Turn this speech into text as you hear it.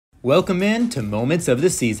Welcome in to Moments of the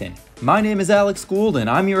Season. My name is Alex Gould and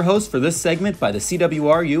I'm your host for this segment by the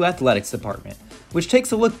CWRU Athletics Department, which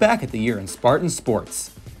takes a look back at the year in Spartan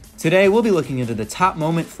sports. Today we'll be looking into the top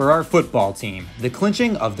moment for our football team, the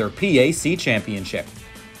clinching of their PAC championship.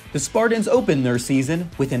 The Spartans opened their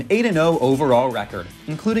season with an 8-0 overall record,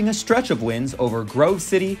 including a stretch of wins over Grove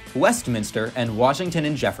City, Westminster, and Washington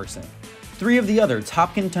and Jefferson, three of the other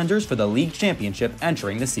top contenders for the league championship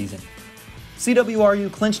entering the season.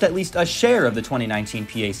 CWRU clinched at least a share of the 2019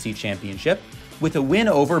 PAC championship with a win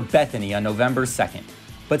over Bethany on November 2nd,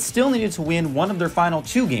 but still needed to win one of their final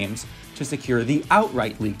two games to secure the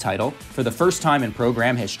outright league title for the first time in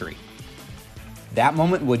program history. That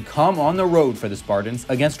moment would come on the road for the Spartans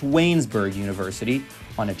against Waynesburg University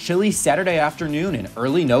on a chilly Saturday afternoon in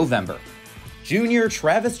early November. Junior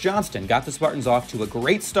Travis Johnston got the Spartans off to a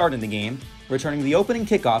great start in the game, returning the opening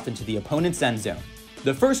kickoff into the opponent's end zone,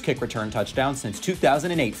 the first kick return touchdown since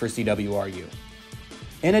 2008 for CWRU.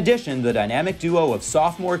 In addition, the dynamic duo of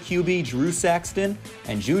sophomore QB Drew Saxton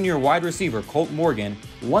and junior wide receiver Colt Morgan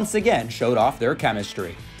once again showed off their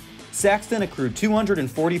chemistry. Saxton accrued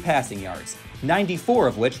 240 passing yards, 94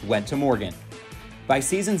 of which went to Morgan. By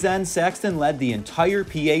season's end, Saxton led the entire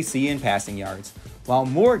PAC in passing yards, while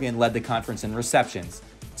Morgan led the conference in receptions,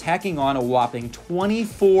 tacking on a whopping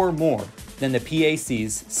 24 more than the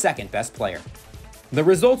PAC's second best player. The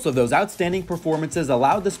results of those outstanding performances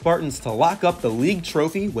allowed the Spartans to lock up the league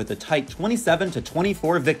trophy with a tight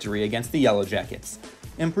 27-24 victory against the Yellow Jackets,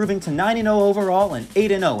 improving to 9-0 overall and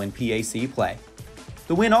 8-0 in PAC play.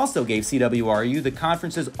 The win also gave CWRU the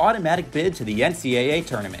conference's automatic bid to the NCAA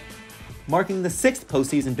tournament, marking the sixth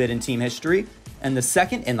postseason bid in team history and the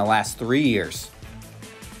second in the last 3 years.